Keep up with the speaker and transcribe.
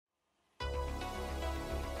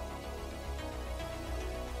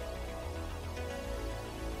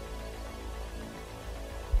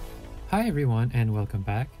Hi everyone and welcome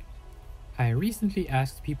back. I recently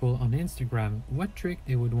asked people on Instagram what trick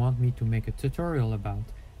they would want me to make a tutorial about,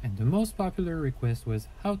 and the most popular request was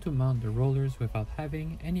how to mount the rollers without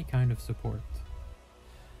having any kind of support.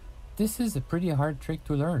 This is a pretty hard trick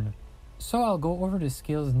to learn, so I'll go over the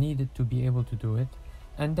skills needed to be able to do it,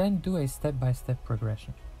 and then do a step-by-step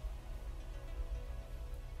progression.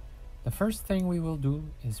 The first thing we will do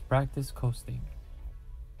is practice coasting.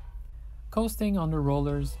 Coasting on the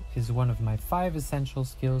rollers is one of my 5 essential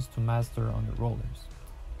skills to master on the rollers.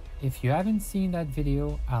 If you haven't seen that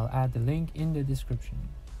video, I'll add the link in the description.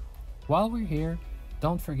 While we're here,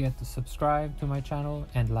 don't forget to subscribe to my channel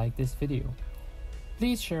and like this video.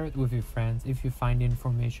 Please share it with your friends if you find the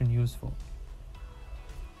information useful.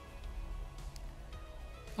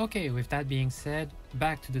 Okay, with that being said,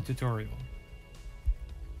 back to the tutorial.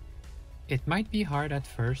 It might be hard at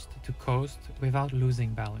first to coast without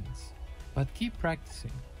losing balance, but keep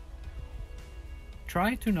practicing.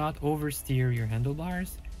 Try to not oversteer your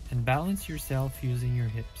handlebars and balance yourself using your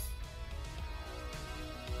hips.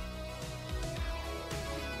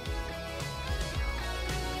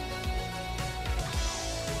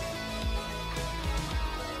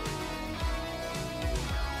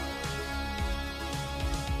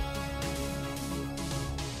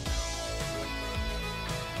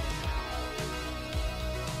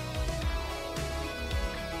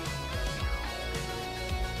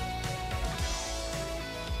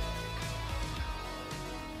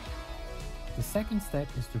 The second step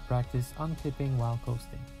is to practice unclipping while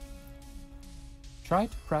coasting. Try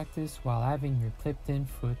to practice while having your clipped-in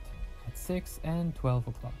foot at 6 and 12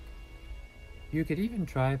 o'clock. You could even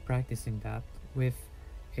try practicing that with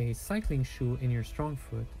a cycling shoe in your strong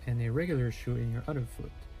foot and a regular shoe in your other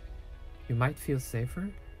foot. You might feel safer,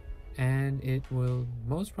 and it will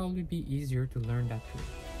most probably be easier to learn that trick.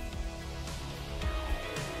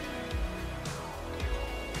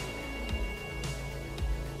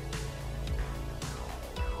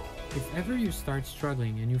 If ever you start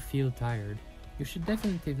struggling and you feel tired, you should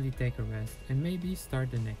definitively take a rest and maybe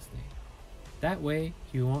start the next day. That way,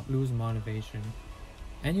 you won't lose motivation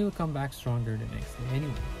and you'll come back stronger the next day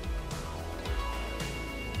anyway.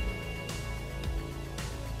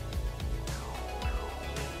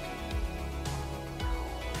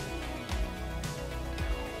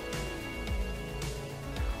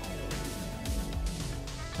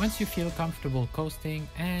 Once you feel comfortable coasting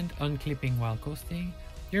and unclipping while coasting,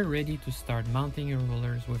 you're ready to start mounting your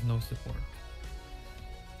rollers with no support.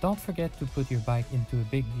 Don't forget to put your bike into a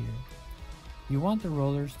big gear. You want the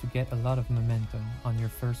rollers to get a lot of momentum on your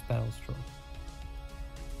first pedal stroke.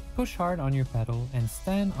 Push hard on your pedal and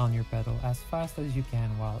stand on your pedal as fast as you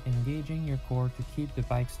can while engaging your core to keep the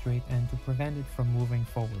bike straight and to prevent it from moving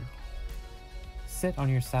forward. Sit on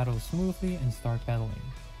your saddle smoothly and start pedaling.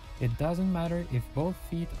 It doesn't matter if both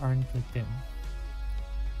feet aren't clipped in.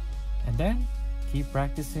 And then, keep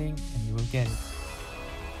practicing and you will get it.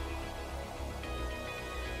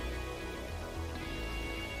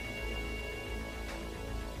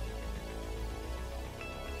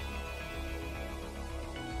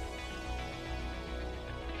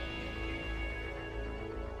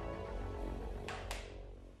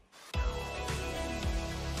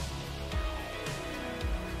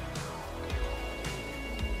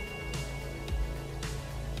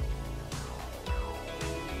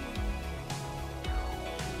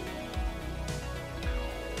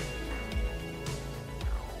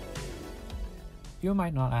 You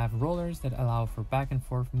might not have rollers that allow for back and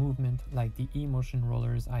forth movement like the E-motion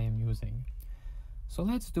rollers I am using. So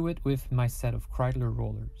let's do it with my set of Kreidler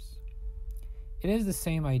rollers. It is the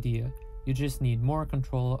same idea, you just need more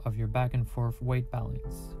control of your back and forth weight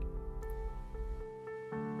balance.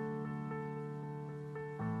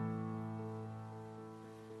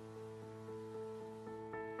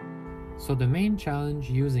 So the main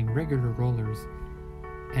challenge using regular rollers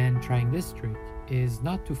and trying this trick is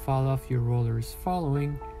not to fall off your rollers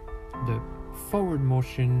following the forward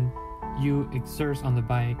motion you exert on the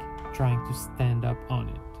bike trying to stand up on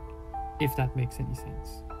it, if that makes any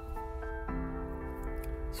sense.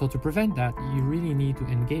 So to prevent that, you really need to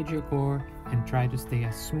engage your core and try to stay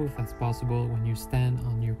as smooth as possible when you stand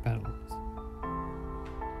on your pedals.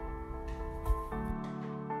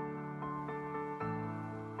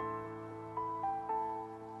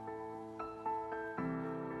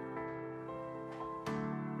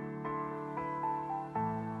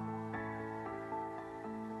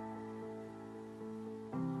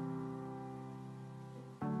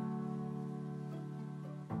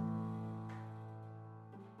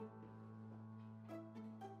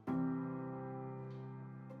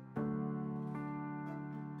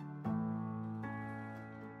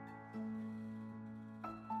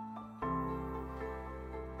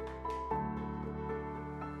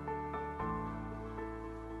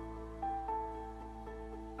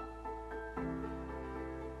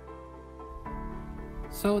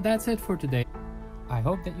 So that's it for today. I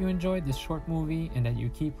hope that you enjoyed this short movie and that you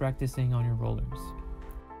keep practicing on your rollers.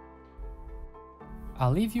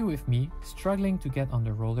 I'll leave you with me struggling to get on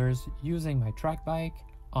the rollers using my track bike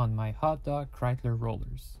on my hot dog Kreitler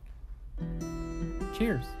rollers.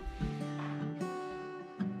 Cheers!